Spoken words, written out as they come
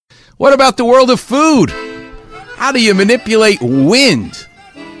What about the world of food? How do you manipulate wind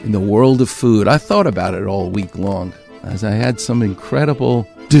in the world of food? I thought about it all week long as I had some incredible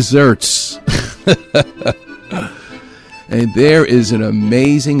desserts. And there is an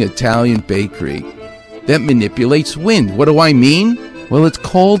amazing Italian bakery that manipulates wind. What do I mean? Well, it's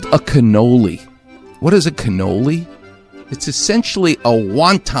called a cannoli. What is a cannoli? It's essentially a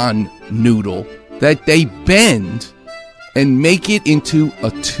wonton noodle that they bend and make it into a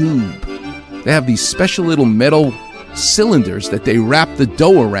tube. They have these special little metal cylinders that they wrap the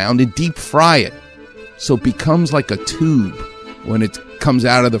dough around and deep fry it. So it becomes like a tube when it comes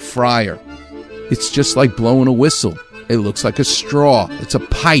out of the fryer. It's just like blowing a whistle. It looks like a straw. It's a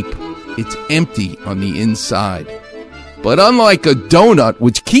pipe. It's empty on the inside. But unlike a donut,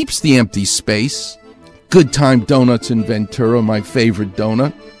 which keeps the empty space, Good Time Donuts in Ventura, my favorite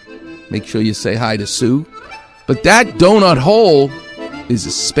donut. Make sure you say hi to Sue. But that donut hole is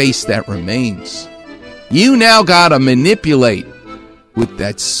a space that remains. You now gotta manipulate with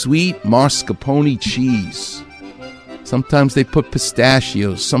that sweet mascarpone cheese. Sometimes they put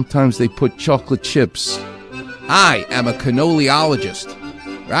pistachios. Sometimes they put chocolate chips. I am a cannoliologist,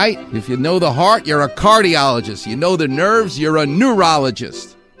 right? If you know the heart, you're a cardiologist. You know the nerves, you're a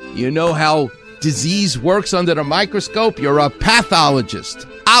neurologist. You know how disease works under the microscope, you're a pathologist,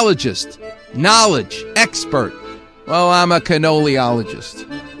 ologist, knowledge, expert. Well, I'm a cannoliologist.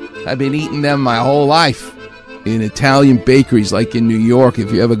 I've been eating them my whole life in Italian bakeries like in New York.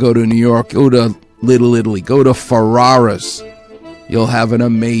 If you ever go to New York, go to Little Italy, go to Ferrara's. You'll have an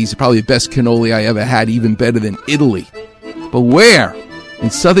amazing, probably the best cannoli I ever had, even better than Italy. But where in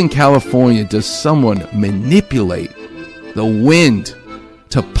Southern California does someone manipulate the wind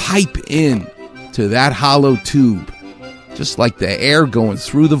to pipe in to that hollow tube, just like the air going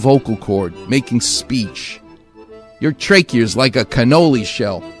through the vocal cord, making speech? Your trachea is like a cannoli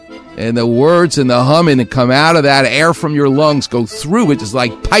shell, and the words and the humming that come out of that air from your lungs go through it, just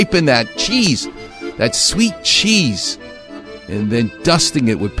like piping that cheese, that sweet cheese, and then dusting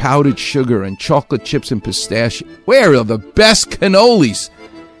it with powdered sugar and chocolate chips and pistachio. Where are the best cannolis?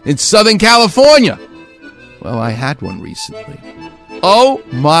 In Southern California. Well, I had one recently. Oh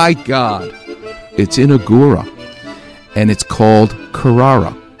my God. It's in Agoura, and it's called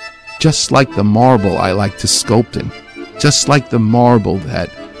Carrara. Just like the marble I like to sculpt in. Just like the marble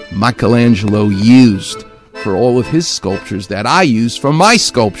that Michelangelo used for all of his sculptures that I use for my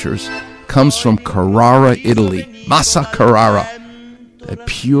sculptures comes from Carrara, Italy. Massa Carrara. That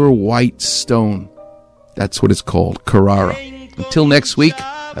pure white stone. That's what it's called, Carrara. Until next week,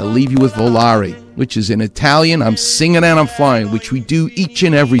 I'll leave you with Volare, which is in Italian, I'm singing and I'm flying, which we do each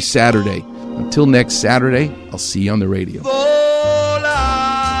and every Saturday. Until next Saturday, I'll see you on the radio. Volare,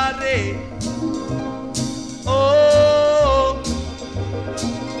 oh,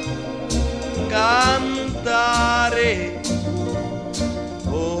 cantare.